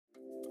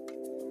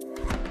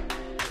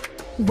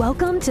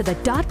Welcome to the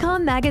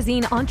DotCom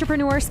Magazine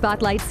Entrepreneur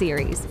Spotlight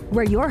Series,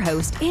 where your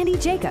host, Andy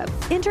Jacob,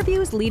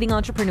 interviews leading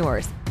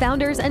entrepreneurs,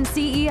 founders, and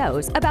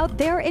CEOs about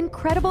their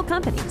incredible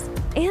companies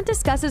and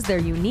discusses their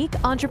unique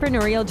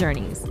entrepreneurial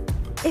journeys.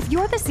 If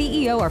you're the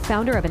CEO or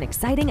founder of an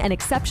exciting and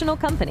exceptional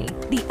company,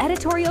 the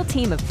editorial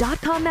team of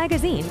DotCom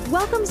Magazine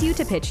welcomes you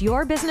to pitch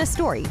your business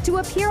story to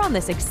appear on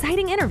this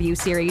exciting interview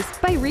series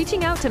by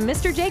reaching out to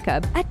Mr.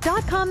 Jacob at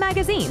DotCom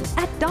Magazine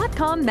at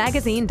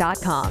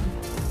dotcommagazine.com.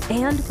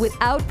 And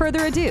without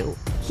further ado,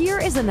 here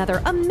is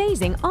another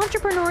amazing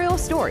entrepreneurial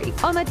story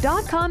on the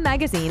DotCom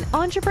Magazine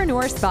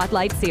Entrepreneur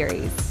Spotlight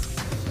Series.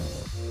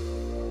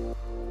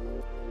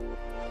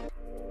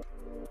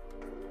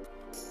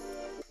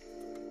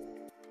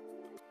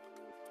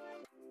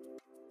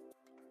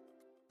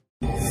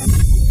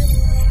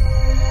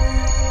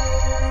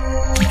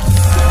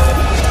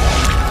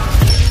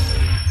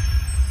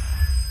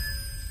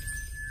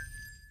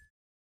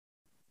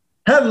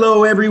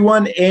 Hello,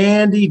 everyone.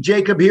 Andy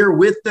Jacob here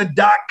with the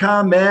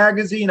DotCom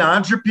Magazine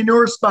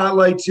Entrepreneur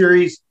Spotlight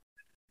Series.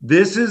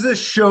 This is a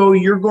show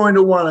you're going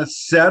to want to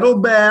settle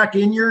back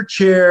in your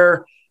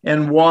chair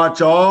and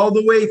watch all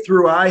the way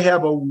through. I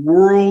have a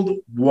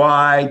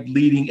worldwide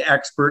leading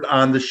expert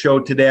on the show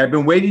today. I've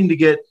been waiting to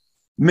get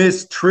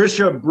Miss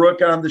Tricia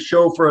Brouk on the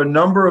show for a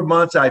number of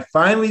months. I've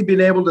finally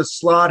been able to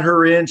slot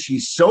her in.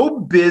 She's so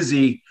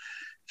busy.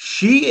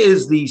 She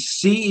is the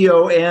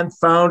CEO and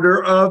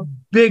founder of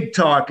Big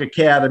Talk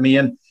Academy.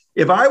 And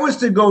if I was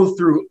to go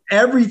through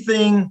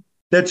everything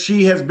that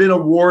she has been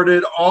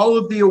awarded, all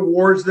of the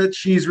awards that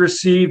she's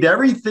received,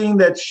 everything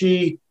that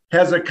she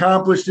has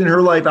accomplished in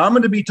her life, I'm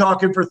going to be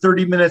talking for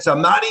 30 minutes.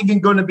 I'm not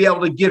even going to be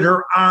able to get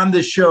her on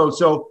the show.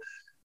 So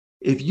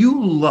if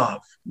you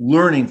love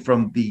learning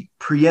from the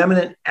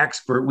preeminent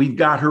expert, we've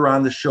got her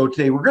on the show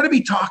today. We're going to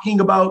be talking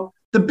about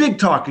the Big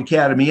Talk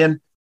Academy and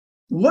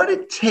what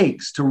it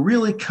takes to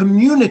really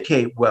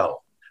communicate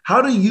well, how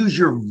to use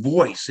your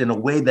voice in a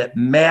way that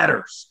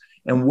matters,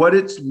 and what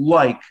it's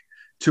like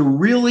to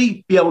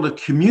really be able to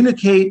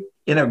communicate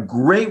in a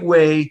great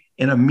way,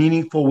 in a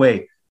meaningful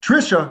way.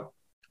 Tricia,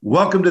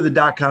 welcome to the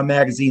DotCom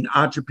Magazine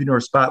Entrepreneur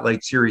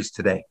Spotlight Series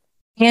today.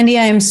 Andy,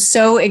 I am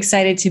so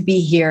excited to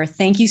be here.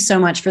 Thank you so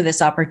much for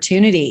this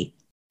opportunity.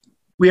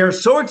 We are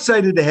so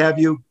excited to have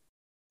you.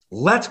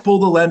 Let's pull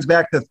the lens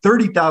back to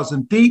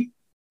 30,000 feet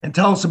and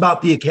tell us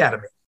about the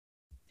Academy.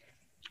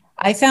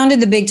 I founded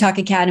the Big Talk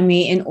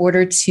Academy in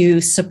order to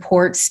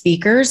support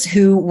speakers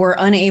who were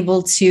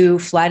unable to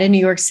fly to New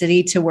York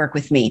City to work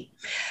with me.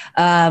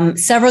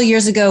 Several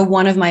years ago,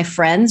 one of my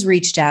friends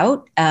reached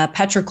out,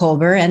 Petra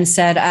Kolber, and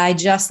said, I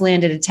just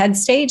landed a TED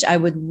stage. I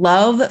would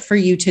love for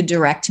you to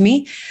direct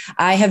me.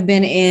 I have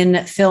been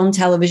in film,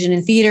 television,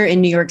 and theater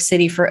in New York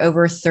City for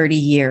over 30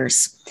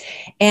 years.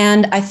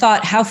 And I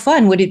thought, how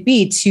fun would it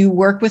be to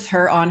work with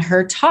her on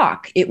her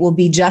talk? It will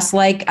be just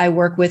like I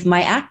work with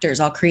my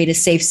actors. I'll create a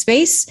safe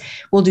space.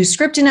 We'll do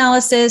script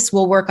analysis.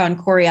 We'll work on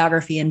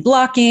choreography and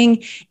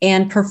blocking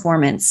and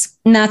performance.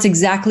 And that's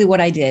exactly what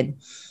I did.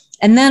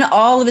 And then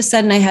all of a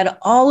sudden, I had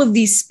all of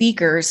these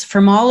speakers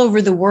from all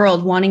over the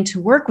world wanting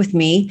to work with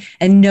me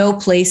and no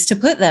place to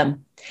put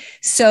them.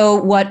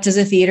 So what does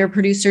a theater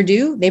producer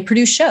do? They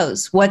produce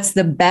shows. What's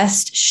the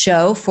best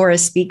show for a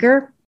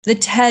speaker? The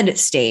TED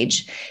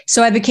stage.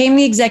 So I became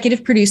the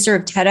executive producer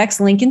of TEDx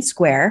Lincoln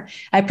Square.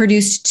 I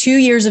produced 2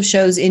 years of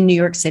shows in New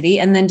York City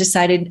and then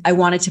decided I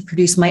wanted to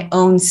produce my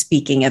own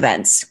speaking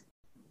events.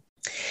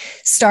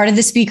 Started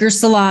the speaker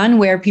salon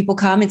where people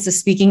come. It's a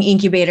speaking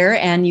incubator,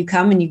 and you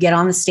come and you get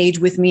on the stage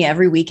with me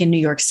every week in New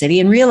York City,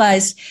 and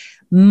realized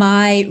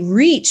my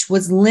reach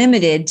was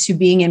limited to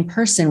being in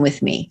person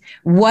with me.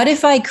 What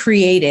if I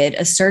created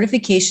a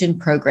certification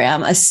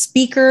program, a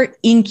speaker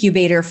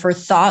incubator for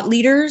thought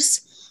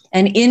leaders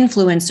and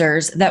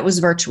influencers that was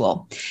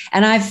virtual?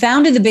 And I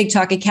founded the Big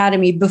Talk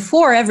Academy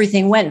before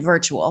everything went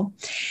virtual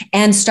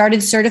and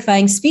started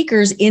certifying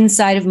speakers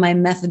inside of my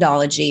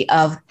methodology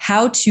of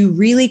how to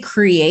really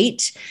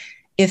create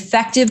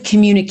effective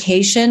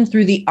communication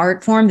through the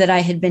art form that I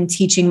had been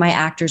teaching my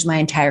actors my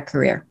entire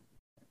career.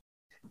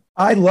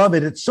 I love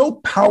it. It's so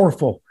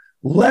powerful.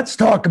 Let's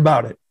talk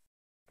about it.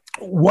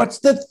 What's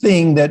the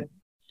thing that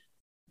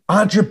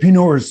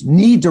entrepreneurs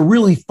need to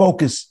really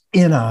focus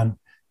in on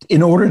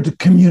in order to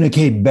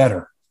communicate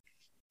better?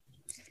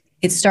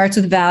 It starts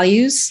with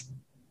values,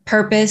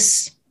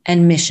 purpose,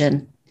 and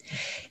mission.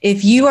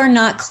 If you are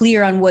not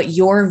clear on what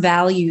your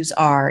values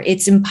are,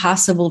 it's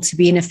impossible to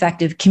be an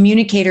effective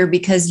communicator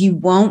because you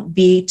won't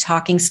be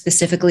talking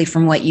specifically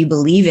from what you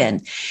believe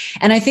in.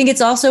 And I think it's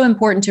also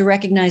important to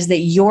recognize that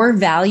your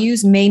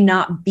values may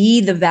not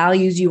be the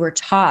values you were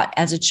taught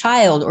as a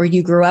child or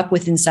you grew up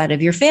with inside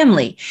of your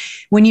family.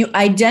 When you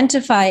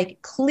identify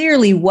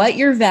clearly what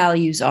your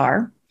values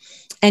are,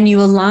 and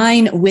you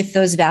align with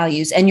those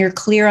values and you're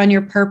clear on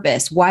your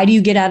purpose. Why do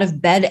you get out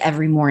of bed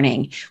every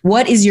morning?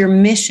 What is your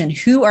mission?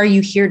 Who are you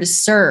here to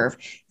serve?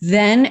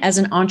 Then as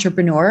an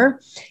entrepreneur,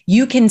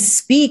 you can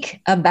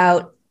speak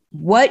about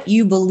what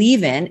you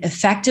believe in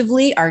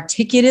effectively,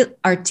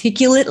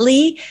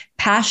 articulately,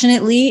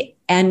 passionately,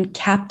 and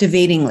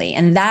captivatingly.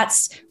 And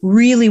that's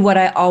really what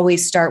I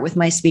always start with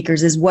my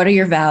speakers is what are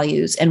your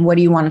values and what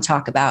do you want to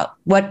talk about?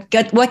 What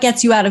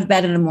gets you out of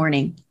bed in the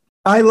morning?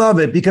 I love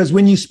it because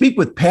when you speak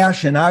with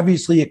passion,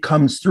 obviously it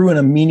comes through in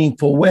a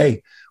meaningful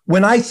way.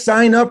 When I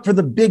sign up for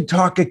the Big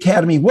Talk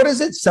Academy, what does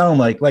it sound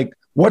like? Like,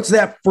 what's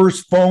that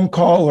first phone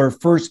call or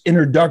first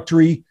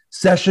introductory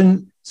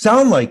session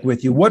sound like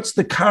with you? What's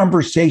the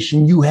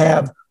conversation you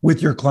have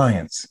with your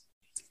clients?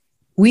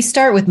 We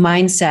start with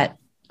mindset.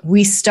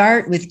 We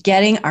start with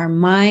getting our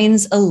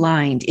minds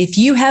aligned. If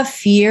you have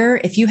fear,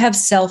 if you have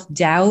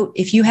self-doubt,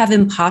 if you have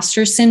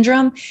imposter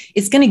syndrome,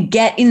 it's going to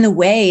get in the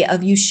way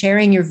of you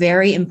sharing your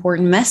very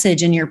important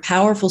message and your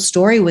powerful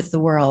story with the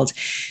world.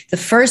 The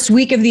first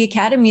week of the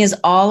Academy is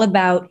all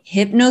about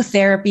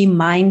hypnotherapy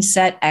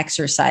mindset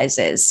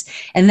exercises.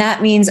 And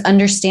that means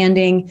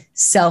understanding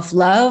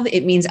self-love.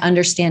 It means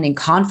understanding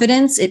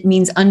confidence. It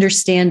means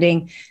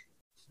understanding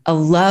a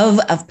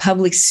love of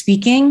public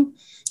speaking.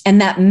 And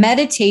that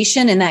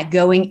meditation and that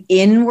going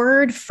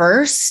inward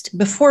first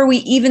before we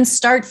even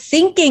start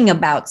thinking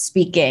about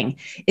speaking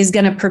is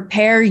going to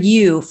prepare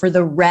you for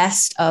the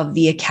rest of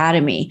the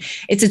Academy.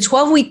 It's a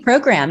 12-week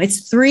program.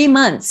 It's 3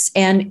 months.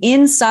 And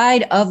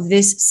inside of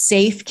this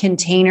safe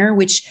container,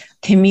 which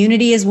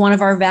community is one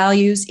of our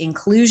values,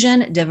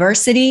 inclusion,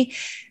 diversity,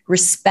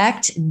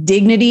 respect,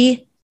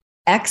 dignity,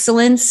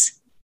 excellence,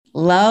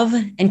 love,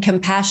 and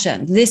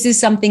compassion. This is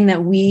something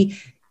that we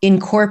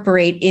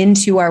incorporate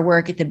into our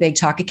work at the Big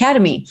Talk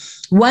Academy.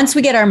 Once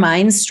we get our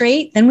minds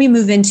straight, then we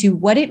move into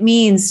what it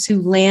means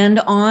to land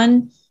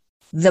on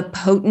the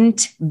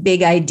potent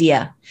big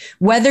idea.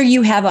 Whether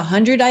you have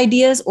 100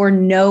 ideas or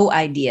no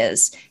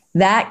ideas,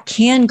 that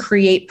can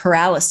create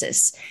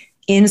paralysis.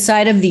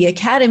 Inside of the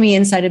Academy,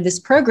 inside of this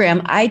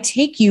program, I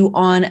take you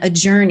on a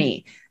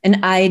journey,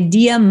 an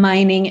idea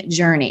mining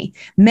journey.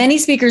 Many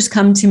speakers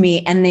come to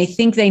me and they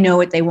think they know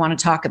what they want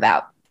to talk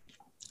about.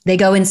 They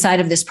go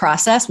inside of this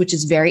process, which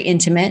is very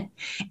intimate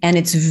and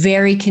it's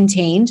very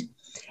contained.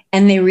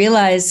 And they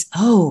realize,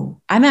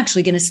 oh, I'm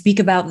actually going to speak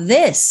about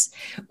this.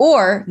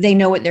 Or they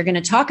know what they're going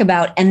to talk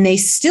about and they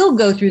still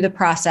go through the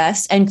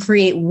process and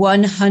create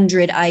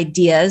 100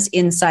 ideas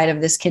inside of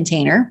this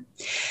container.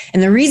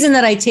 And the reason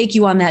that I take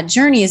you on that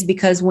journey is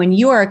because when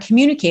you are a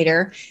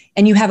communicator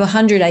and you have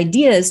 100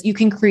 ideas, you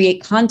can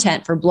create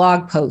content for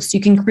blog posts.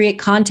 You can create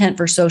content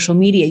for social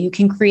media. You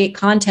can create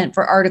content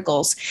for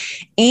articles.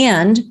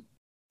 And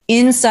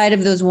inside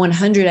of those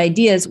 100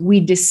 ideas, we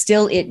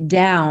distill it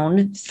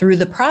down through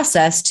the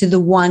process to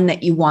the one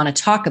that you want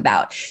to talk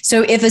about.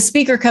 So if a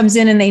speaker comes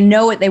in and they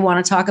know what they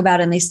want to talk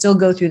about and they still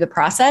go through the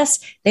process,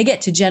 they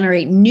get to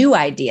generate new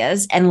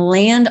ideas and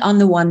land on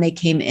the one they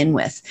came in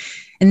with.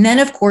 And then,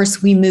 of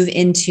course, we move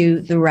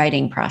into the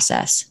writing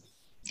process.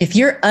 If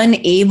you're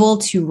unable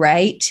to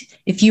write,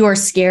 if you are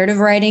scared of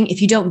writing,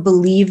 if you don't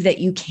believe that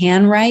you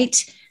can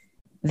write,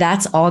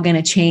 that's all going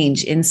to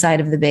change inside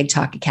of the Big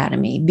Talk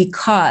Academy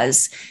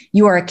because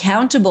you are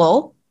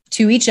accountable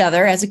to each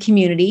other as a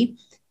community,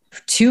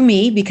 to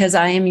me, because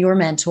I am your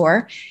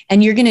mentor,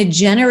 and you're going to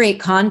generate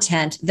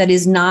content that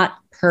is not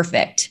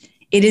perfect.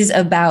 It is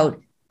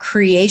about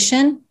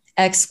creation,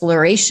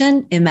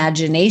 exploration,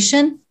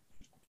 imagination.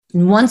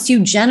 And once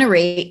you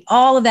generate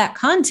all of that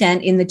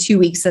content in the 2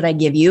 weeks that I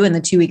give you and the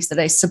 2 weeks that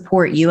I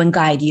support you and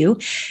guide you,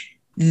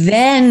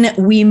 then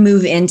we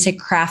move into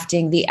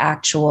crafting the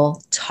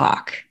actual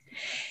talk.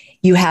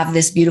 You have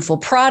this beautiful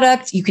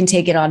product. You can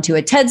take it onto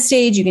a TED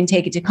stage. You can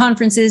take it to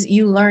conferences.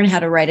 You learn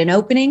how to write an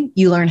opening.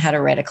 You learn how to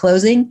write a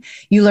closing.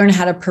 You learn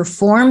how to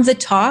perform the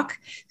talk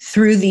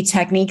through the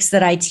techniques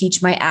that I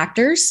teach my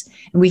actors.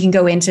 And we can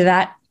go into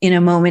that in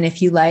a moment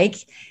if you like.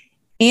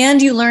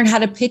 And you learn how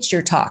to pitch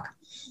your talk.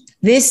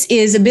 This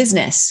is a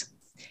business.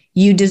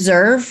 You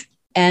deserve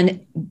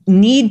and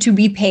need to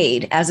be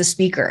paid as a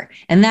speaker.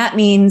 And that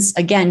means,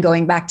 again,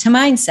 going back to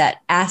mindset,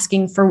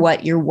 asking for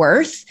what you're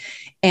worth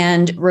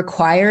and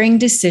requiring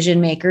decision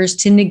makers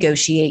to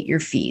negotiate your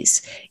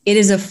fees. It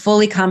is a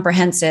fully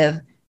comprehensive,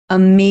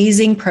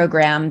 amazing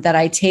program that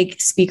I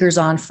take speakers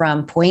on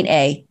from point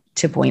A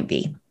to point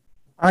B.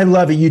 I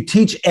love it. You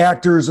teach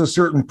actors a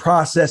certain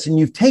process, and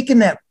you've taken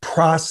that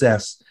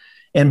process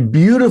and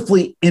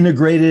beautifully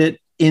integrated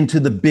it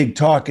into the Big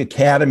Talk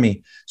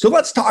Academy. So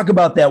let's talk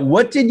about that.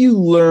 What did you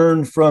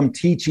learn from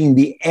teaching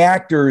the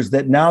actors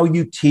that now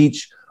you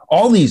teach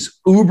all these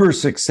uber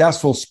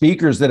successful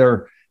speakers that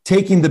are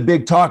taking the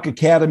Big Talk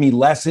Academy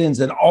lessons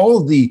and all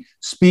of the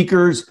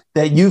speakers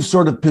that you've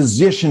sort of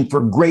positioned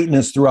for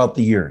greatness throughout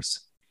the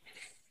years?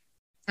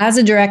 As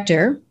a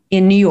director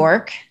in New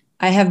York,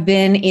 I have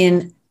been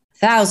in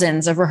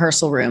thousands of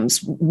rehearsal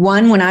rooms.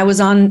 One, when I was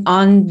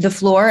on the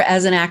floor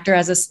as an actor,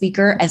 as a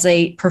speaker, as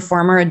a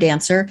performer, a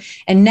dancer,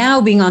 and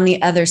now being on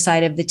the other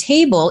side of the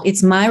table,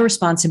 it's my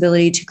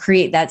responsibility to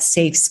create that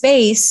safe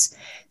space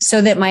so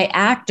that my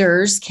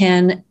actors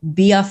can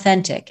be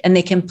authentic and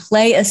they can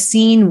play a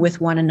scene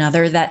with one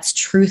another that's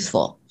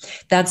truthful,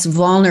 that's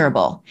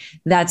vulnerable,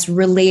 that's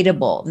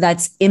relatable,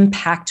 that's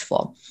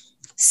impactful.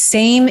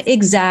 Same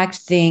exact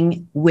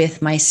thing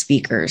with my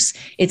speakers.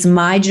 It's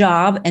my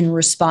job and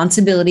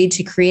responsibility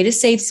to create a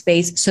safe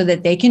space so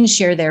that they can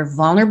share their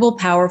vulnerable,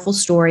 powerful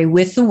story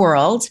with the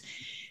world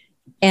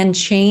and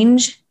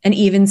change and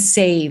even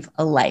save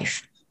a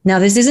life. Now,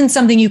 this isn't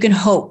something you can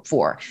hope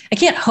for. I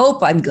can't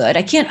hope I'm good.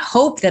 I can't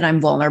hope that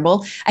I'm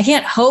vulnerable. I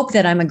can't hope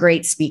that I'm a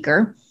great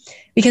speaker.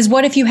 Because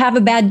what if you have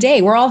a bad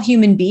day? We're all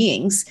human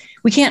beings.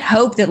 We can't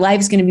hope that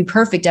life is going to be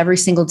perfect every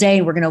single day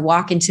and we're going to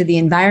walk into the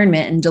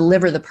environment and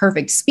deliver the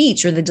perfect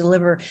speech or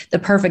deliver the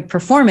perfect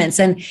performance.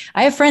 And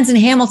I have friends in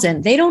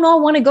Hamilton. They don't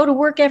all want to go to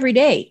work every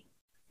day.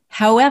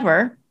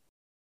 However,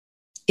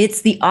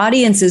 it's the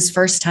audience's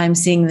first time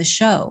seeing the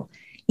show,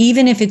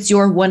 even if it's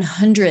your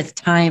 100th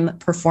time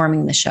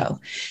performing the show.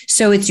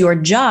 So it's your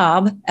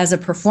job as a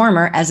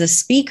performer, as a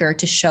speaker,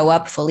 to show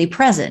up fully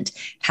present.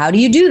 How do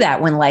you do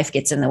that when life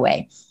gets in the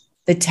way?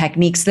 The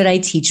techniques that I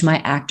teach my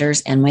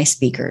actors and my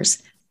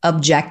speakers: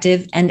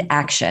 objective and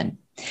action.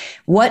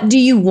 What do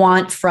you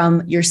want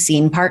from your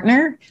scene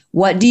partner?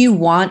 What do you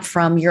want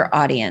from your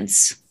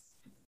audience?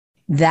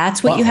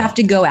 That's what you have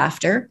to go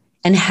after.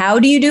 And how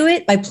do you do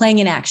it? By playing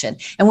in action.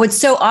 And what's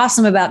so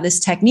awesome about this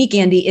technique,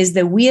 Andy, is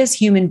that we as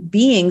human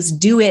beings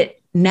do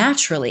it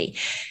naturally.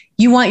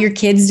 You want your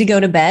kids to go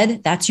to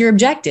bed? That's your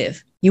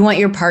objective. You want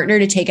your partner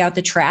to take out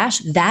the trash?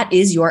 That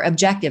is your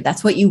objective.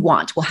 That's what you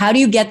want. Well, how do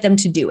you get them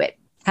to do it?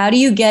 How do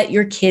you get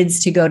your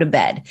kids to go to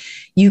bed?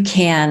 You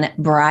can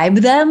bribe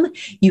them.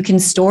 You can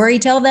story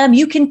tell them.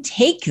 You can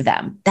take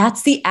them.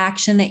 That's the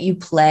action that you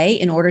play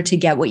in order to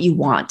get what you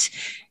want.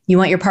 You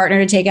want your partner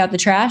to take out the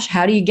trash?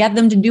 How do you get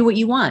them to do what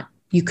you want?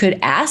 You could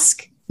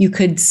ask, you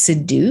could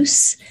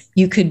seduce,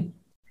 you could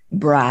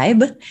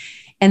bribe.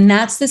 And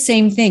that's the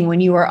same thing when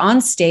you are on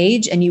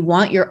stage and you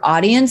want your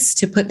audience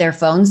to put their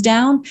phones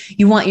down.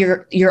 You want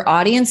your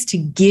audience to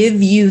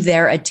give you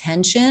their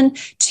attention,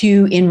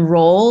 to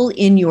enroll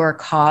in your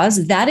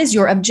cause. That is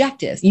your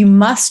objective. You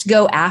must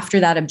go after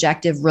that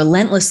objective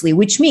relentlessly,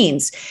 which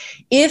means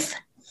if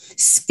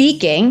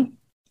speaking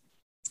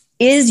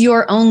is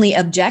your only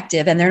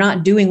objective and they're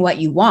not doing what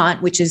you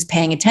want, which is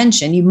paying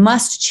attention, you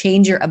must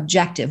change your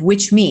objective,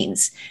 which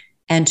means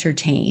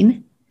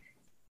entertain,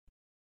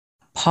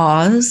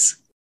 pause,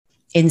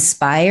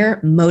 inspire,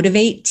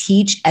 motivate,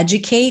 teach,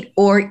 educate,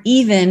 or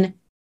even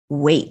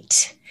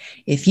wait.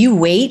 If you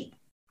wait,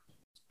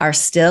 are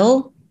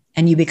still,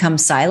 and you become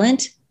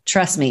silent,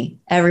 trust me,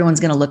 everyone's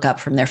going to look up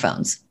from their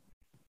phones.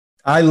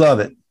 I love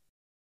it.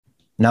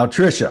 Now,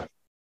 Tricia,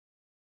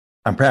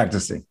 I'm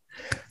practicing.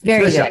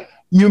 Very Tricia, good.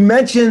 you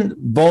mentioned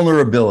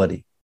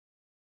vulnerability,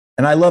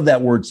 and I love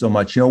that word so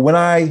much. You know, when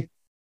I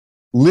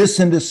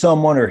listen to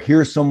someone or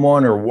hear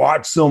someone or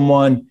watch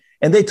someone,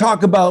 and they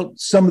talk about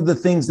some of the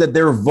things that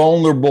they're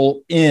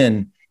vulnerable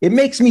in, it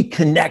makes me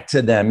connect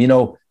to them. You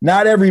know,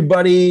 not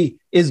everybody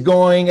is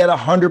going at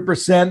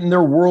 100% and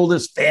their world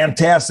is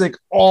fantastic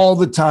all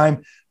the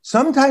time.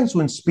 Sometimes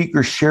when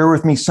speakers share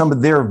with me some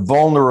of their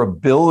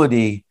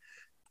vulnerability,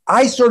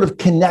 I sort of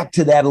connect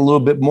to that a little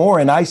bit more.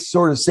 And I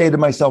sort of say to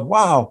myself,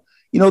 wow,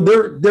 you know,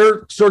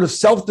 they're sort of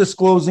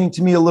self-disclosing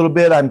to me a little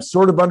bit. I'm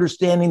sort of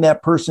understanding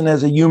that person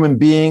as a human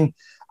being.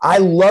 I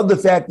love the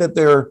fact that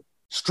they're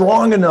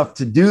strong enough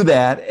to do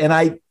that. And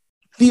I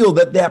feel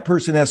that that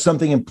person has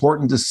something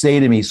important to say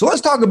to me. So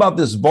let's talk about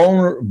this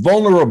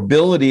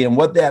vulnerability and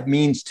what that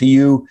means to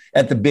you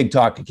at the Big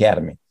Talk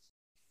Academy.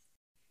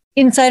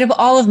 Inside of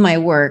all of my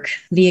work,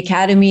 the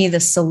academy, the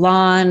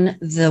salon,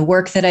 the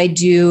work that I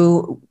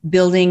do,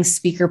 building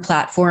speaker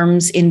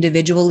platforms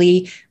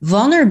individually,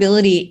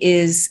 vulnerability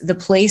is the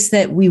place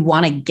that we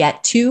want to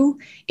get to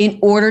in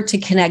order to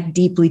connect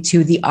deeply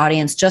to the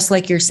audience. Just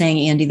like you're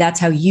saying, Andy,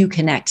 that's how you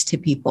connect to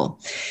people.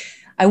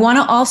 I want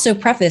to also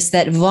preface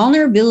that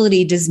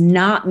vulnerability does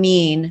not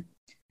mean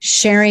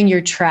sharing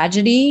your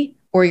tragedy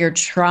or your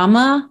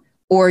trauma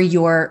or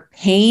your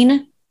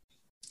pain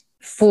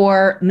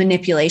for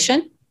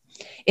manipulation.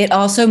 It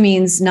also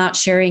means not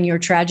sharing your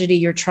tragedy,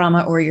 your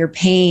trauma, or your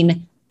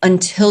pain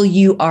until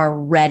you are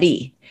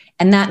ready.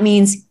 And that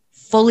means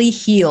fully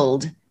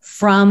healed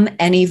from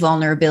any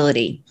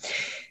vulnerability.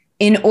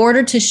 In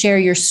order to share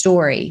your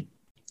story,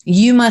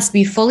 you must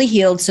be fully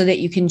healed so that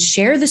you can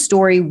share the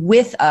story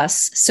with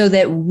us so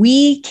that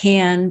we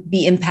can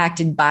be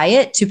impacted by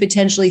it to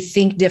potentially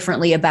think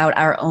differently about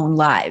our own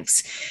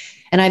lives.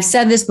 And I've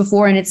said this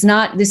before, and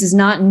this is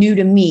not new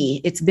to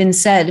me. It's been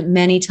said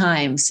many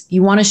times.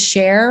 You want to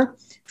share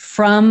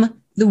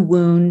from the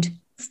wound.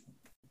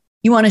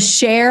 You want to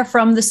share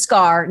from the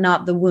scar,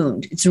 not the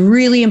wound. It's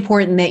really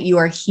important that you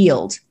are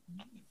healed.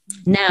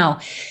 Now,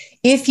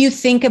 if you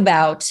think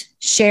about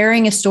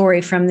sharing a story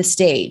from the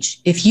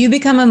stage, if you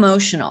become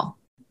emotional,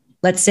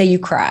 let's say you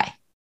cry,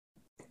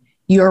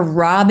 you're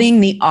robbing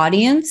the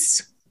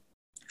audience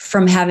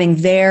from having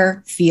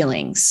their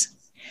feelings.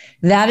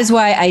 That is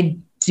why I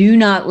do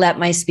not let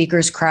my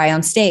speakers cry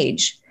on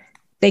stage.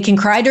 They can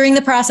cry during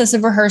the process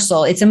of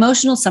rehearsal. It's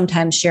emotional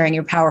sometimes sharing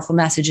your powerful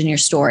message and your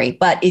story.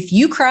 But if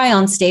you cry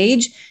on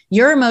stage,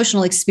 your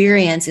emotional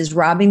experience is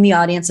robbing the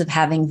audience of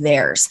having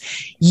theirs.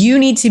 You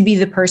need to be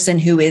the person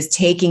who is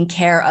taking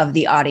care of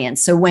the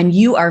audience. So when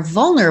you are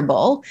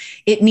vulnerable,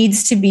 it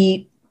needs to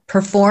be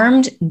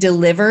performed,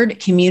 delivered,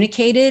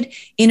 communicated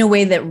in a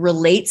way that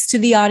relates to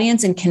the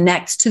audience and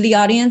connects to the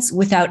audience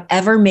without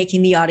ever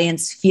making the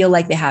audience feel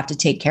like they have to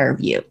take care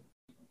of you.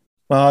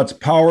 Well, it's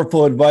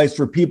powerful advice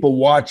for people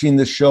watching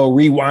the show.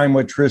 Rewind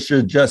what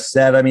Tricia just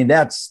said. I mean,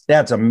 that's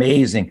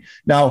amazing.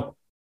 Now,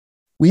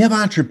 we have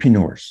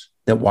entrepreneurs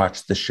that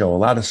watch the show, a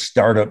lot of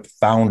startup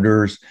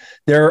founders.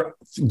 They're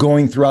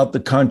going throughout the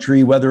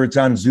country, whether it's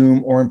on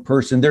Zoom or in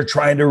person. They're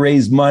trying to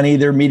raise money.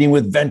 They're meeting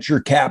with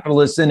venture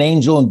capitalists and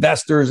angel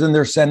investors, and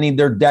they're sending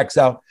their decks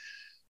out.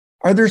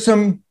 Are there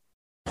some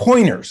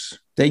pointers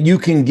that you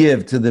can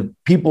give to the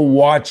people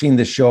watching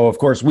the show? Of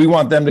course, we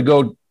want them to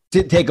go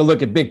to take a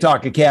look at Big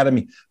Talk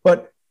Academy,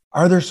 but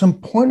are there some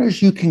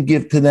pointers you can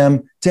give to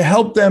them to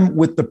help them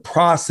with the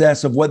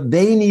process of what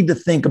they need to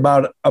think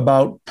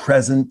about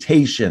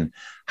presentation?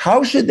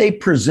 How should they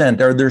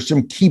present? Are there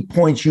some key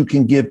points you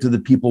can give to the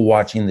people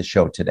watching the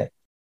show today?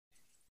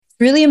 It's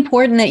really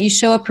important that you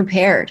show up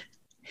prepared.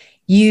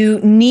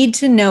 You need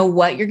to know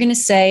what you're going to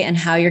say and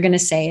how you're going to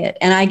say it.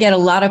 And I get a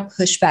lot of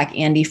pushback,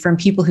 Andy, from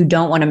people who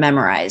don't want to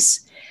memorize.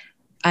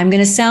 I'm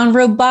going to sound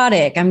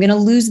robotic. I'm going to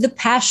lose the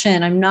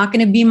passion. I'm not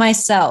going to be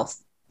myself.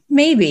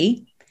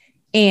 Maybe.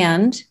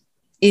 And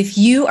if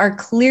you are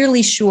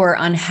clearly sure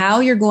on how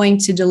you're going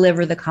to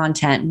deliver the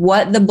content,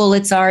 what the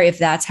bullets are, if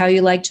that's how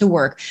you like to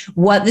work,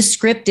 what the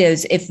script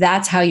is, if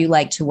that's how you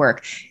like to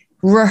work,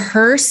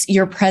 rehearse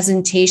your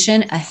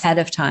presentation ahead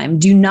of time.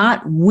 Do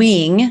not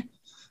wing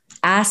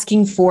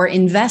asking for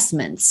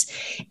investments.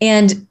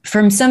 And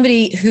from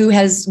somebody who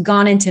has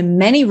gone into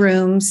many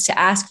rooms to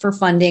ask for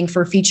funding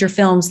for feature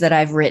films that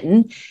I've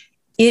written,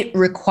 it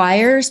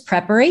requires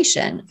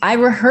preparation. I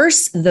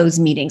rehearse those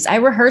meetings. I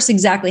rehearse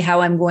exactly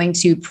how I'm going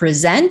to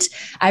present.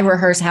 I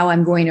rehearse how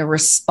I'm going to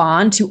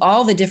respond to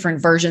all the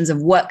different versions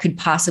of what could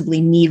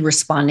possibly need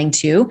responding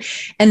to.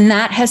 And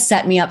that has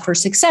set me up for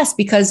success,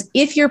 because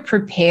if you're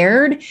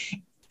prepared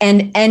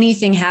and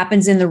anything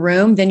happens in the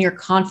room, then you're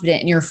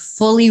confident and you're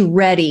fully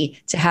ready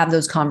to have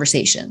those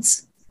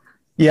conversations.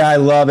 Yeah, I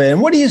love it.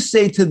 And what do you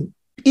say to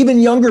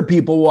even younger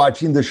people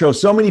watching the show?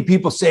 So many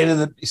people say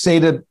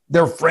to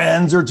their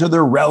friends or to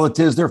their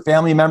relatives, their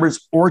family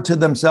members, or to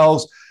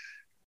themselves,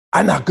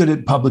 I'm not good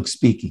at public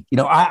speaking.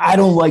 I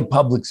don't like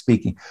public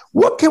speaking.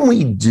 What can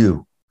we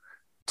do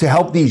to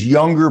help these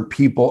younger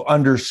people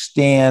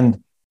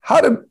understand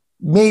how to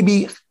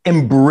maybe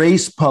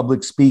embrace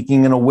public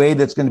speaking in a way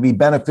that's going to be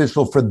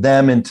beneficial for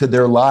them and to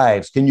their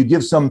lives? Can you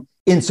give some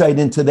insight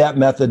into that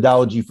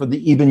methodology for the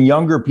even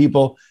younger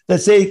people that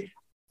say,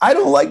 I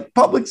don't like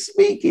public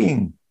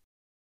speaking?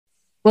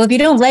 Well, if you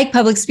don't like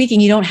public speaking,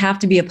 you don't have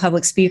to be a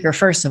public speaker,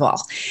 first of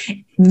all.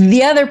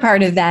 The other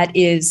part of that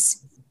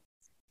is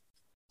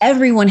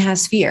everyone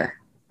has fear.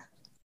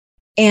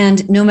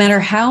 And no matter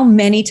how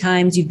many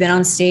times you've been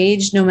on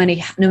stage, no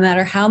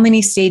matter how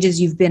many stages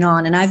you've been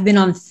on, and I've been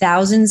on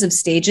thousands of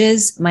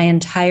stages my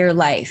entire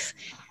life,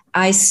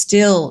 I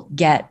still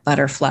get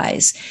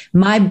butterflies.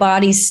 My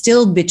body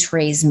still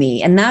betrays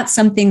me. And that's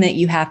something that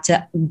you have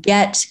to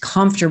get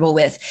comfortable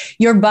with.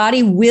 Your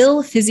body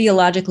will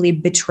physiologically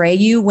betray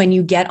you when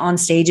you get on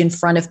stage in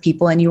front of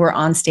people and you are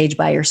on stage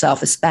by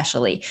yourself,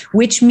 especially,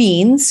 which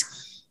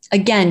means,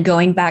 again,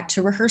 going back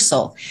to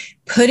rehearsal,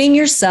 putting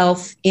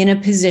yourself in a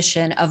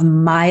position of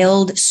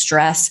mild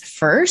stress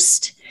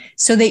first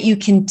so that you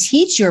can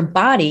teach your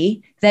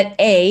body that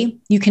A,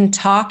 you can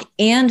talk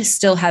and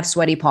still have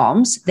sweaty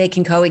palms. They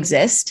can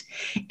coexist.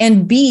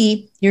 And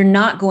B, you're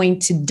not going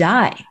to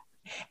die.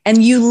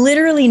 And you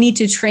literally need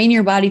to train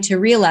your body to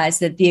realize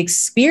that the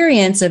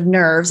experience of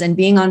nerves and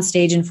being on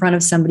stage in front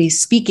of somebody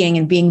speaking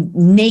and being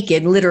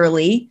naked,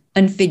 literally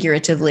and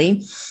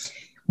figuratively,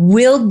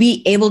 will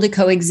be able to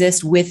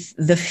coexist with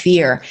the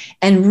fear.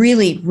 And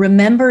really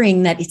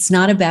remembering that it's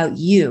not about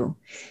you.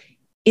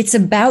 It's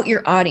about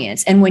your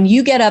audience. And when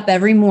you get up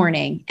every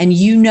morning and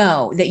you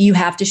know that you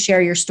have to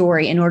share your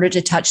story in order to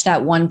touch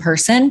that one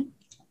person,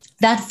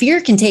 that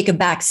fear can take a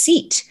back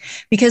seat,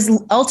 because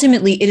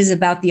ultimately it is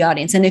about the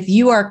audience. And if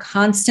you are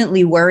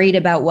constantly worried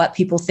about what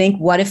people think,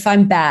 what if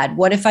I'm bad?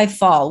 What if I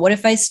fall? What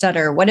if I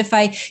stutter? What if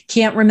I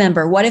can't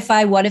remember? What if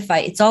I,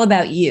 it's all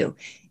about you.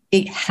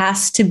 It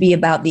has to be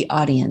about the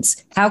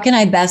audience. How can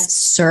I best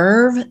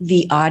serve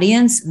the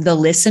audience, the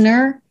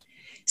listener,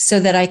 so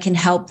that I can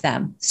help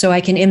them, so I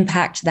can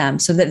impact them,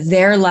 so that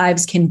their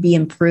lives can be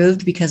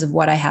improved because of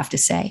what I have to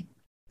say?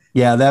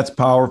 Yeah, that's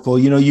powerful.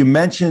 You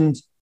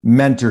mentioned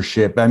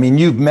mentorship. I mean,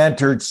 you've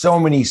mentored so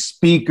many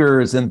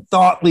speakers and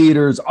thought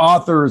leaders,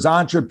 authors,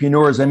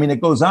 entrepreneurs. I mean,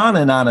 it goes on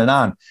and on and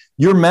on.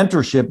 Your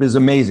mentorship is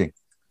amazing.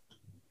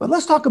 But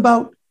let's talk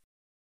about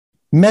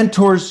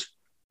mentors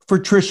for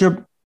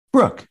Tricia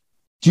Brouk.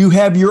 Do you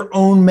have your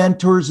own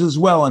mentors as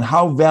well? And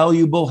how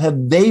valuable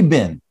have they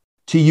been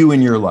to you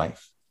in your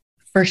life?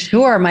 For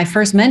sure. My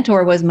first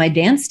mentor was my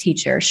dance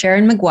teacher,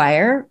 Sharon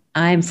McGuire.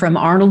 I'm from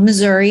Arnold,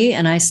 Missouri,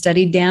 and I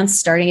studied dance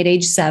starting at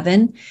age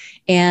 7.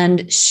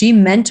 And she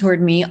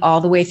mentored me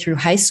all the way through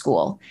high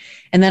school.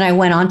 And then I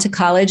went on to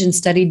college and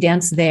studied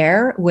dance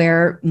there,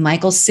 where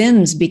Michael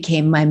Sims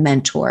became my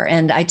mentor.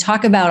 And I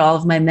talk about all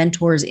of my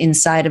mentors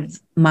inside of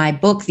my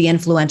book, The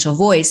Influential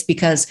Voice,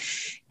 because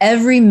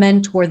every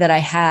mentor that I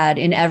had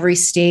in every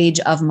stage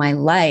of my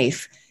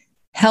life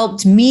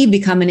helped me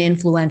become an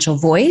influential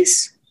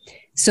voice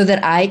so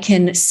that I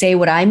can say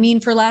what I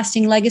mean for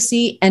lasting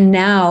legacy. And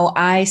now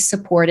I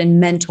support and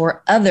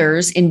mentor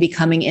others in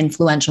becoming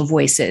influential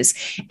voices.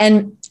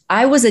 And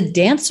I was a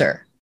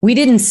dancer. We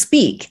didn't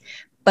speak,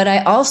 but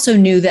I also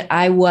knew that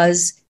I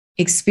was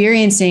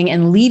experiencing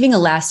and leaving a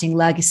lasting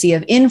legacy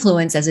of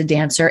influence as a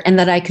dancer, and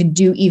that I could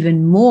do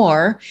even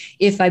more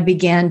if I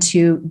began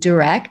to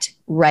direct,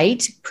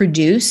 write,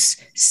 produce,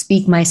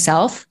 speak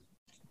myself,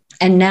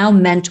 and now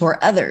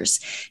mentor others.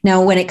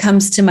 Now, when it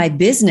comes to my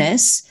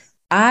business,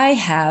 I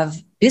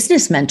have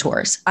business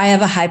mentors. I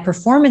have a high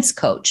performance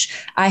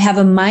coach. I have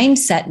a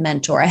mindset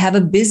mentor. I have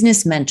a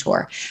business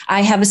mentor.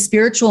 I have a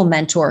spiritual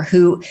mentor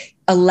who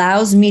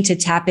allows me to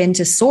tap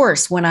into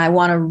source when I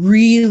want to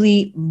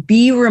really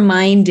be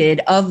reminded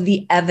of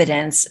the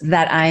evidence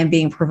that I am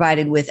being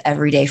provided with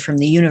every day from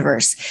the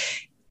universe.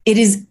 It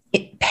is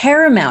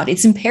paramount.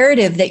 It's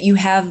imperative that you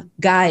have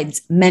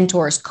guides,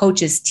 mentors,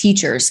 coaches,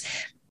 teachers,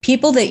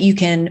 people that you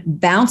can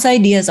bounce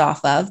ideas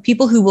off of,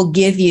 people who will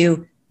give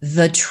you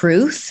the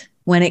truth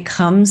when it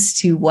comes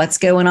to what's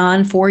going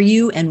on for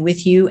you and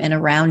with you and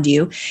around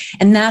you.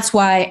 And that's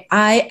why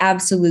I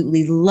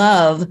absolutely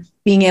love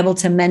being able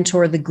to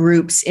mentor the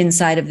groups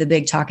inside of the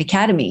Big Talk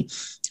Academy.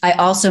 I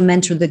also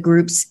mentor the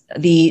groups,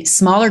 the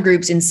smaller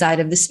groups inside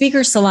of the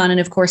Speaker Salon,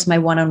 and of course, my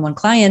one-on-one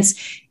clients.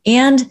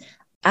 And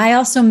I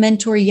also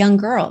mentor young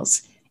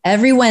girls.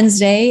 Every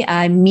Wednesday,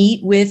 I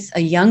meet with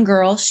a young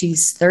girl.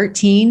 She's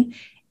 13,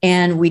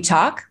 and we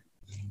talk,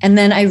 and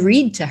then I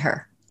read to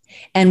her.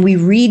 And we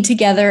read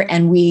together,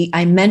 and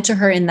I mentor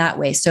her in that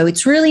way. So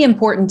it's really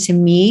important to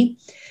me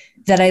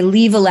that I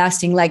leave a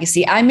lasting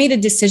legacy. I made a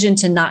decision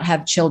to not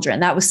have children.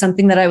 That was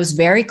something that I was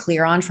very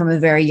clear on from a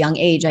very young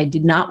age. I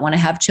did not want to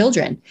have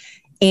children.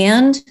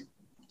 And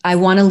I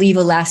want to leave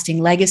a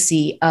lasting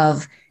legacy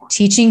of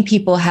teaching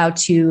people how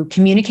to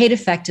communicate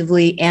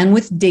effectively and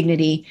with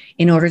dignity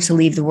in order to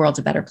leave the world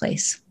a better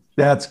place.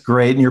 That's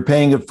great. And you're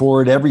paying it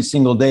forward every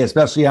single day,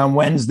 especially on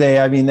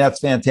Wednesday. I mean, that's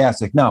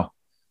fantastic. Now,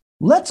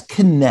 let's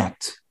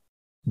connect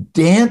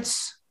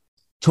dance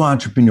to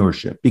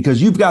entrepreneurship,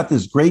 because you've got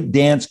this great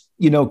dance,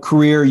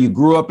 career. You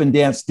grew up in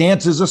dance.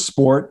 Dance is a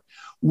sport.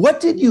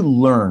 What did you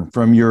learn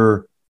from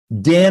your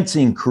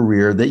dancing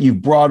career that you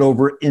brought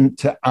over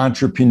into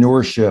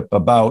entrepreneurship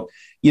about,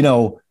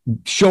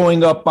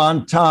 showing up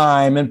on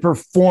time and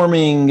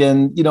performing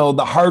and,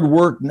 the hard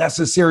work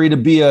necessary to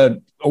be a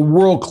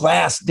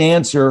world-class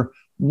dancer?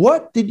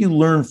 What did you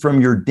learn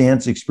from your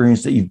dance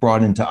experience that you've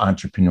brought into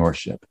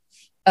entrepreneurship?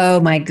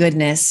 Oh my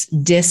goodness.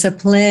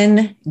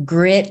 Discipline,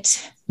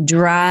 grit,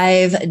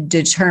 drive,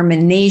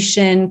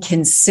 determination,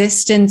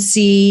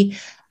 consistency.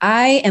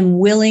 I am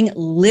willing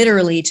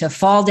literally to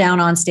fall down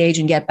on stage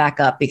and get back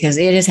up, because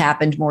it has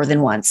happened more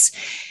than once.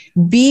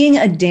 Being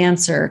a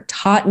dancer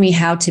taught me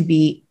how to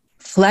be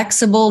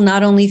flexible,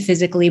 not only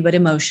physically, but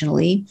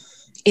emotionally.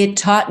 It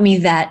taught me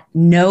that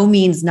no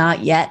means not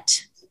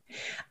yet.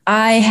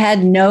 I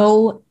had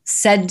no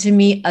said to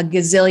me a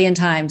gazillion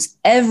times,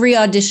 every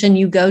audition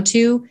you go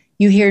to,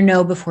 you hear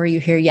no before you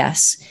hear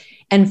yes.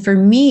 And for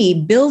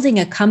me, building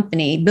a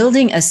company,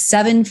 building a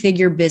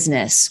 7-figure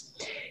business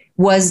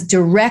was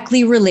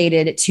directly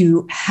related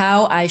to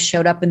how I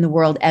showed up in the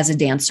world as a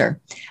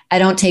dancer. I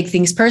don't take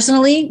things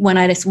personally when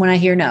I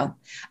hear no.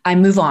 I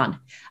move on.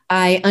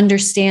 I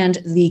understand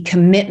the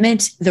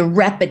commitment, the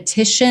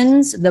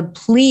repetitions, the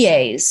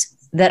pliés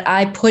that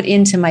I put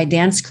into my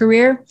dance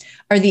career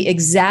are the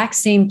exact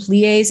same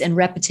pliés and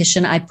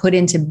repetition I put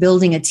into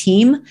building a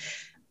team.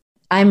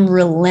 I'm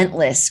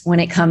relentless when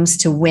it comes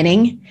to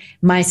winning.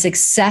 My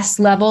success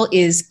level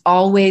is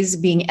always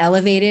being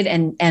elevated,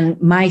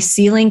 and my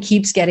ceiling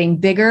keeps getting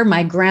bigger.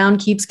 My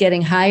ground keeps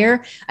getting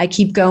higher. I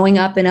keep going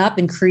up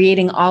and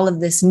creating all of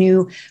this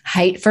new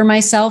height for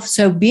myself.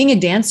 So being a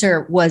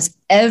dancer was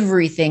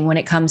everything when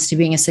it comes to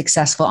being a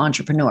successful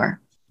entrepreneur.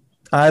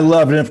 I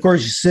love it. And of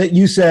course,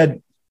 you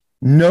said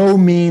no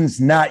means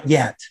not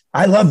yet.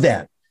 I love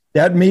that.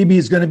 That maybe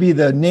is going to be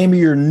the name of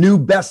your new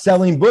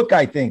best-selling book,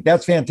 I think.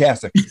 That's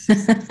fantastic.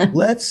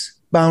 Let's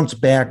bounce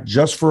back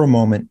just for a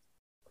moment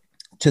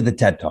to the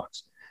TED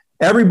Talks.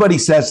 Everybody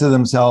says to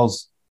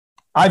themselves,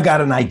 I've got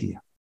an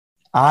idea.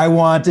 I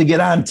want to get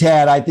on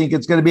TED. I think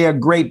it's going to be a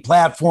great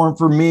platform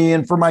for me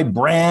and for my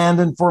brand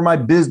and for my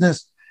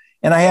business.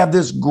 And I have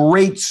this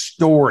great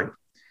story.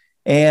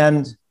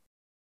 And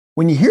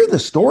when you hear the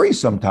story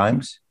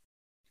sometimes,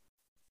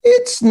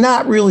 it's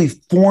not really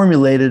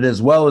formulated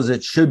as well as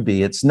it should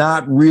be. It's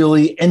not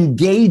really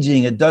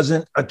engaging. It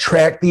doesn't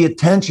attract the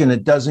attention.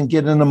 It doesn't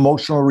get an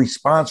emotional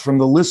response from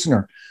the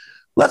listener.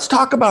 Let's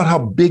talk about how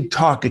Big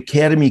Talk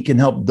Academy can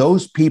help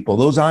those people,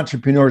 those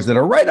entrepreneurs that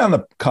are right on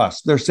the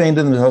cusp. They're saying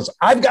to themselves,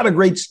 I've got a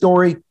great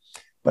story,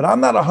 but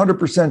I'm not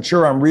 100%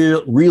 sure I'm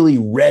really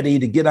ready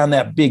to get on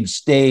that big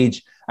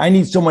stage. I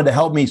need someone to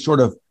help me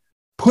sort of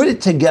put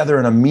it together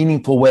in a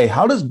meaningful way.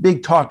 How does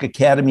Big Talk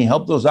Academy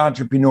help those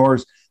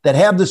entrepreneurs that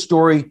have the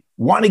story,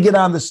 want to get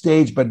on the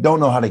stage, but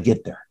don't know how to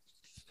get there?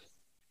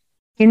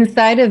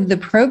 Inside of the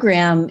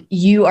program,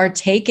 you are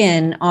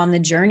taken on the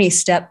journey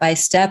step by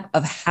step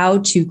of how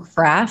to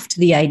craft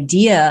the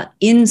idea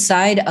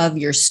inside of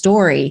your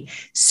story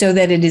so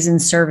that it is in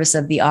service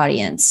of the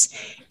audience.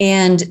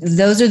 And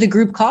those are the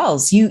group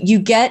calls. You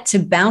get to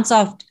bounce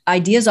off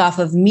ideas off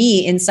of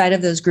me inside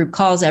of those group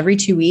calls every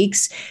 2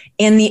 weeks.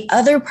 And the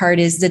other part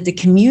is that the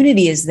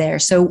community is there.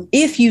 So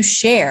if you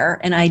share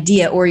an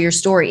idea or your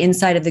story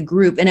inside of the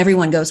group and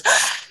everyone goes,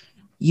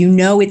 you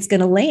know it's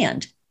going to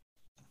land.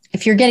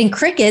 If you're getting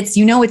crickets,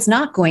 you know it's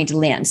not going to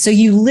land. So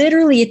you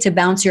literally get to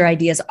bounce your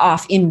ideas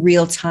off in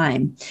real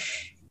time.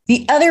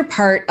 The other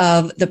part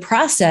of the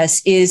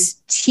process is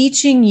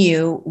teaching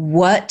you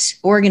what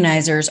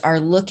organizers are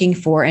looking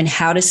for and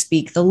how to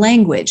speak the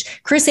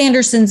language. Chris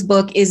Anderson's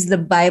book is the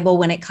Bible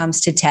when it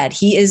comes to TED.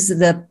 He is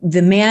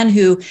the man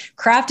who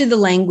crafted the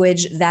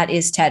language that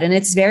is TED, and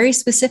it's very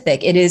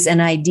specific. It is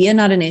an idea,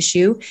 not an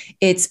issue.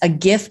 It's a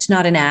gift,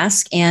 not an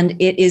ask, and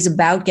it is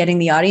about getting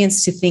the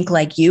audience to think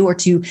like you or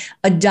to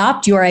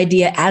adopt your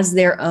idea as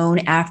their own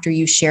after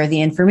you share the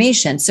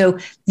information. So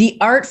the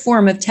art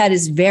form of TED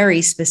is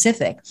very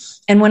specific.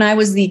 And when I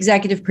was the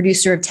executive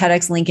producer of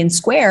TEDx Lincoln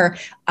Square,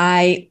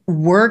 I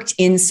worked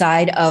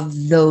inside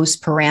of those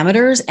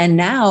parameters. And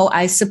now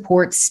I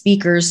support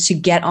speakers to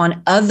get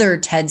on other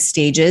TED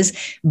stages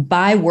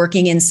by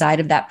working inside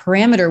of that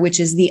parameter, which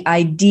is the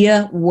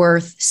idea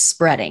worth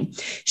spreading.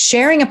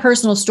 Sharing a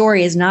personal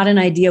story is not an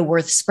idea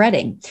worth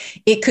spreading.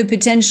 It could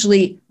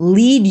potentially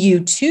lead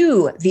you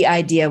to the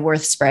idea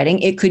worth spreading.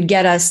 It could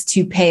get us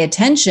to pay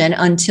attention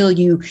until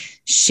you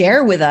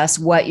share with us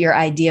what your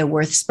idea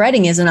worth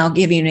spreading is. And I'll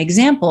give you an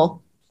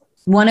example.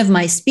 One of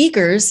my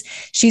speakers,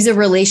 she's a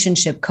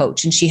relationship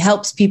coach, and she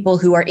helps people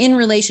who are in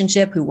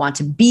relationship, who want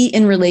to be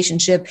in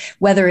relationship,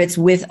 whether it's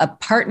with a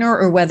partner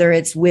or whether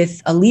it's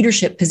with a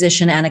leadership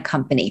position and a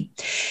company.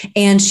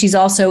 And she's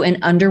also an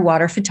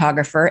underwater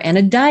photographer and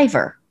a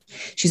diver.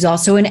 She's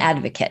also an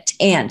advocate.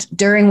 And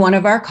during one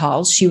of our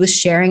calls, she was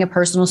sharing a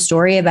personal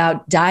story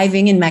about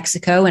diving in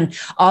Mexico and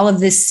all of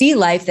this sea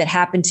life that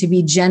happened to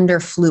be gender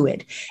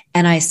fluid.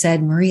 And I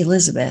said, Marie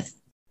Elizabeth,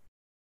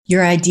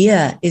 your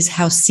idea is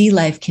how sea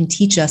life can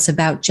teach us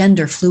about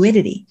gender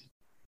fluidity.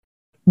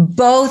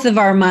 Both of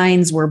our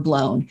minds were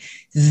blown.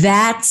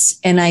 That's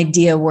an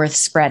idea worth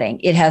spreading.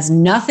 It has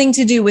nothing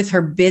to do with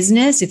her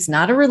business. It's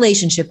not a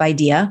relationship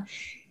idea,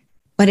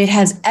 but it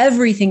has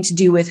everything to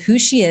do with who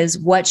she is,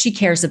 what she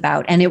cares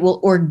about, and it will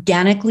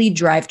organically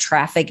drive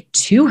traffic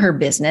to her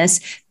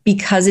business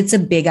because it's a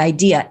big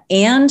idea.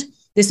 And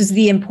this is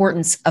the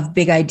importance of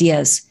big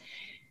ideas.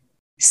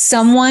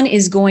 Someone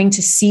is going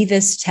to see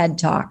this TED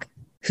Talk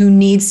who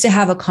needs to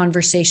have a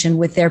conversation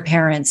with their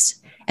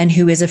parents and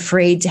who is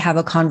afraid to have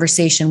a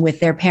conversation with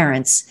their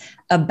parents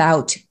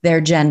about their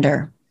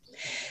gender.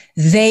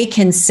 They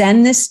can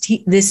send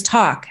this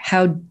talk,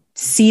 how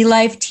sea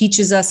life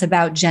teaches us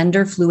about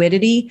gender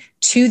fluidity,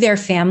 to their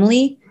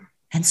family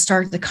and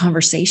start the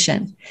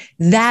conversation.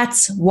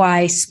 That's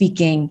why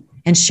speaking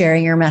and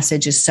sharing your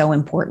message is so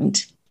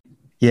important.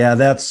 Yeah,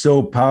 that's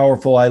so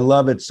powerful. I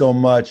love it so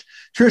much.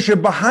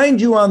 Tricia, behind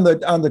you on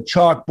the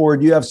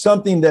chalkboard, you have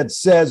something that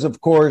says,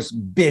 of course,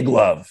 big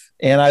love.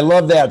 And I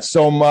love that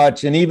so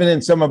much. And even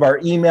in some of our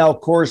email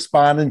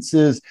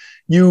correspondences,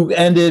 you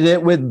ended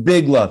it with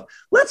big love.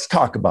 Let's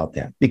talk about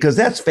that because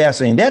that's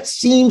fascinating. That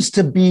seems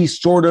to be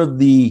sort of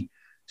the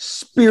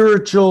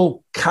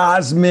spiritual,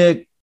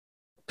 cosmic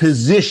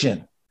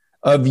position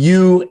of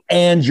you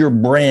and your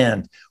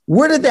brand.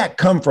 Where did that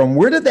come from?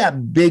 Where did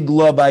that big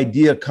love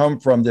idea come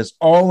from? This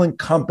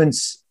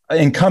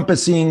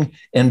all-encompassing,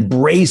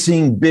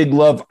 embracing big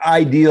love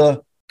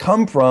idea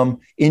come from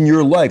in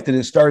your life? Did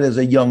it start as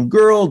a young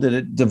girl? Did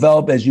it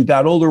develop as you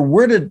got older?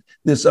 Where did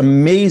this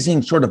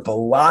amazing sort of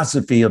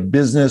philosophy of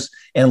business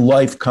and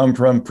life come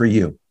from for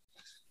you?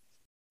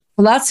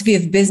 Philosophy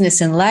of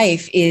business and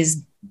life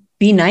is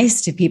be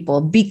nice to people,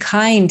 be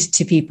kind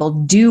to people,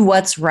 do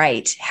what's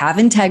right, have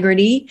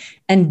integrity,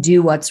 and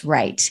do what's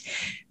right.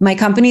 My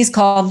company is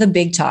called The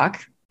Big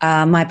Talk.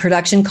 My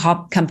production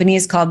company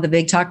is called The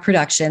Big Talk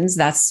Productions.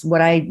 That's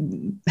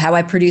how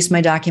I produce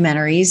my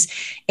documentaries.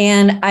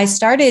 And I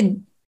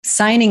started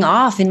signing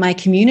off in my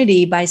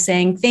community by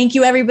saying, thank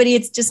you, everybody.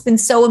 It's just been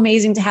so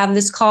amazing to have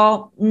this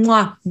call.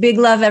 Mwah. Big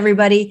love,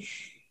 everybody.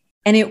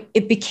 And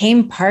it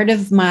became part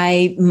of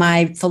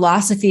my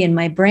philosophy and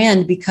my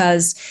brand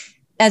because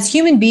as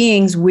human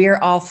beings, we're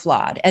all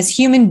flawed. As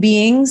human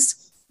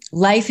beings,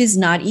 life is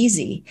not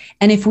easy.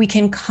 And if we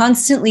can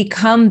constantly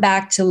come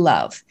back to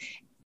love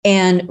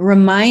and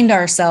remind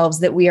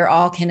ourselves that we are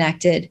all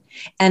connected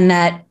and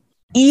that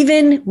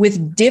even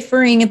with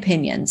differing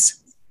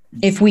opinions,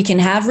 if we can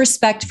have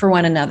respect for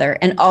one another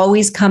and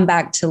always come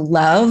back to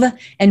love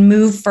and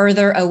move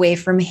further away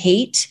from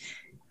hate,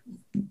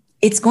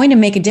 it's going to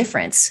make a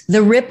difference.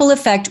 The ripple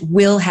effect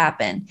will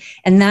happen.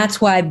 And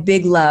that's why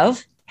Big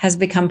Love has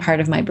become part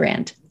of my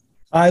brand.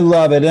 I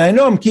love it. And I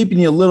know I'm keeping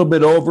you a little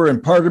bit over,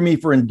 and pardon me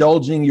for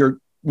indulging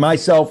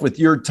myself with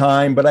your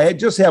time, but I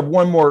just have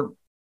one more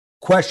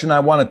question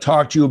I want to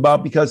talk to you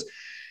about, because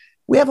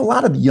we have a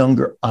lot of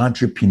younger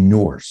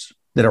entrepreneurs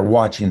that are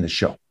watching the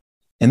show,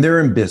 and they're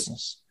in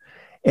business,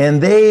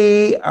 and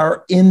they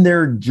are in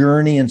their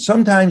journey, and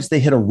sometimes they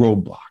hit a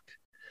roadblock.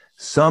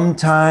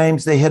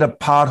 Sometimes they hit a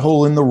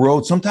pothole in the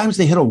road. Sometimes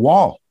they hit a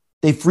wall.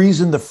 They freeze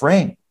in the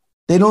frame.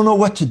 They don't know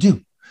what to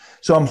do.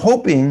 So I'm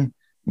hoping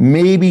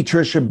maybe,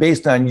 Tricia,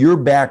 based on your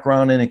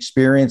background and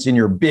experience in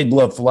your Big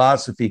Love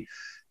philosophy,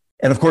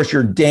 and of course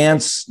your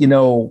dance,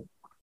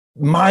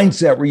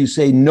 mindset where you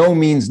say no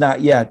means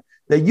not yet,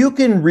 that you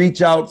can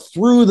reach out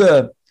through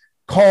the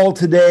call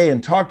today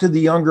and talk to the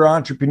younger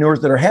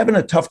entrepreneurs that are having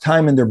a tough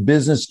time in their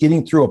business,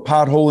 getting through a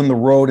pothole in the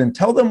road, and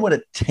tell them what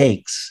it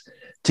takes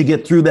to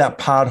get through that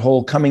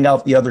pothole, coming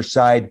out the other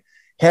side,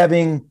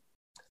 having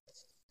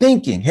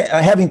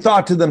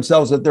thought to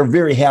themselves that they're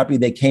very happy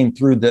they came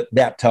through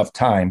that tough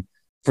time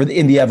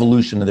in the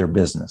evolution of their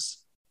business.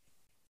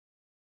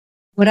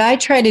 What I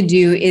try to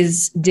do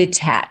is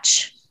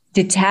detach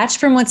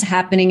from what's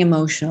happening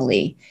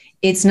emotionally.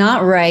 It's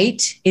not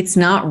right. It's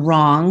not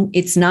wrong.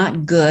 It's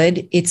not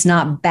good. It's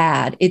not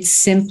bad. It's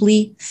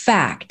simply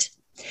fact.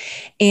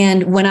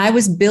 And when I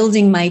was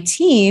building my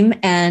team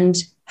and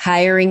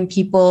hiring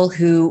people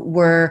who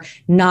were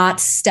not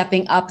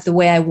stepping up the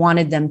way I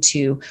wanted them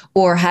to,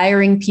 or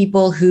hiring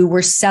people who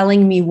were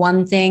selling me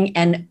one thing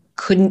and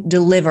couldn't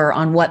deliver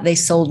on what they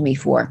sold me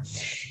for,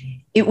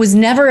 it was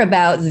never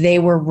about they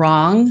were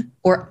wrong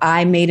or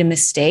I made a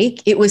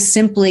mistake. It was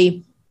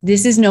simply,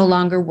 this is no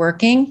longer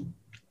working.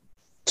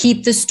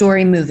 Keep the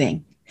story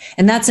moving.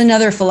 And that's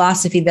another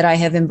philosophy that I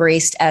have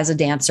embraced as a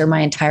dancer my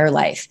entire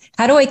life.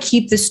 How do I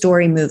keep the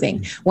story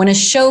moving? When a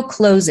show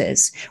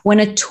closes, when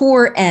a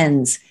tour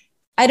ends,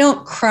 I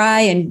don't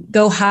cry and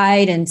go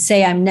hide and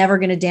say, I'm never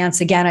going to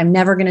dance again. I'm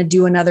never going to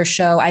do another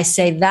show. I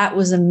say, that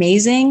was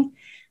amazing.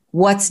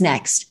 What's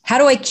next? How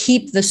do I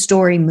keep the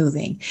story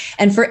moving?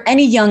 And for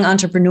any young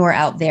entrepreneur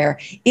out there,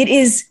 it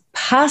is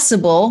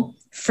possible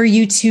for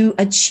you to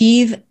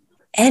achieve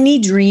any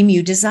dream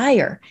you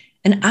desire.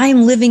 And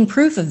I'm living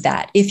proof of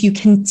that. If you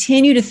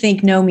continue to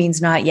think no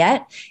means not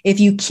yet, if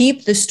you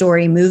keep the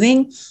story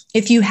moving,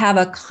 if you have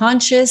a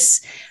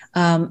conscious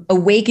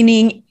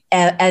awakening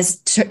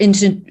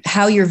into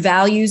how your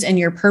values and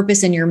your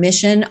purpose and your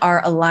mission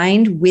are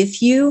aligned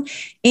with you,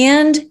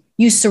 and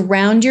you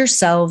surround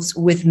yourselves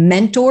with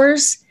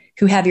mentors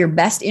who have your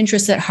best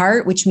interests at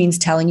heart, which means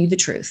telling you the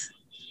truth.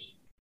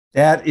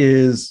 That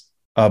is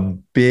a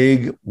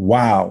big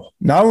wow.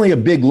 Not only a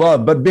big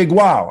love, but big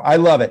wow. I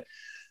love it.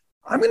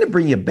 I'm going to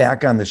bring you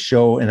back on the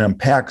show and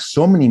unpack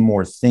so many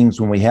more things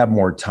when we have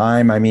more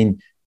time. I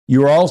mean,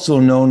 you're also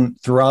known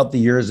throughout the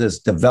years as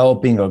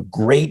developing a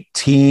great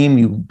team.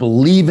 You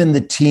believe in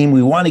the team.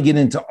 We want to get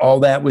into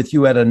all that with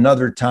you at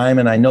another time.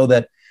 And I know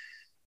that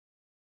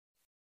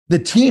the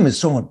team is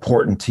so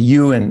important to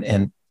you,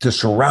 and to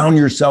surround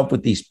yourself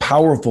with these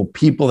powerful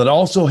people that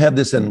also have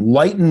this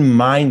enlightened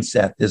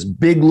mindset, this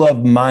big love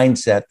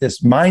mindset,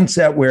 this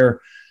mindset where,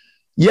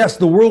 yes,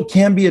 the world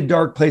can be a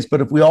dark place,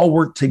 but if we all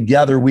work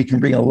together, we can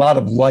bring a lot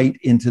of light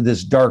into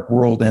this dark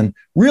world and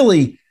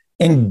really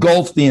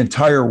engulf the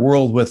entire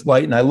world with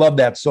light. And I love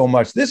that so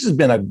much. This has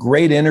been a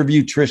great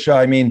interview, Tricia.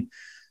 I mean,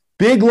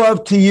 big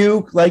love to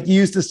you, like you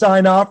used to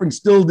sign off and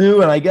still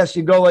do. And I guess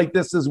you go like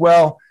this as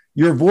well.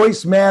 Your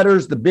voice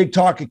matters. The Big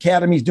Talk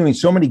Academy is doing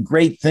so many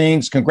great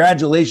things.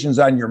 Congratulations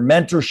on your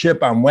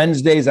mentorship on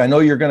Wednesdays. I know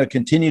you're going to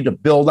continue to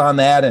build on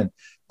that and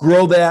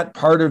grow that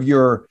part of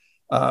your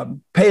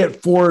pay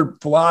it forward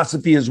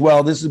philosophy as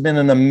well. This has been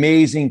an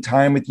amazing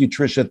time with you,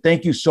 Tricia.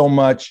 Thank you so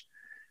much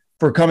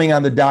for coming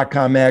on the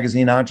 .com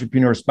Magazine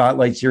Entrepreneur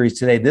Spotlight Series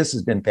today. This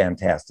has been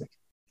fantastic.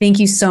 Thank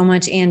you so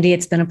much, Andy.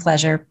 It's been a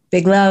pleasure.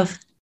 Big love.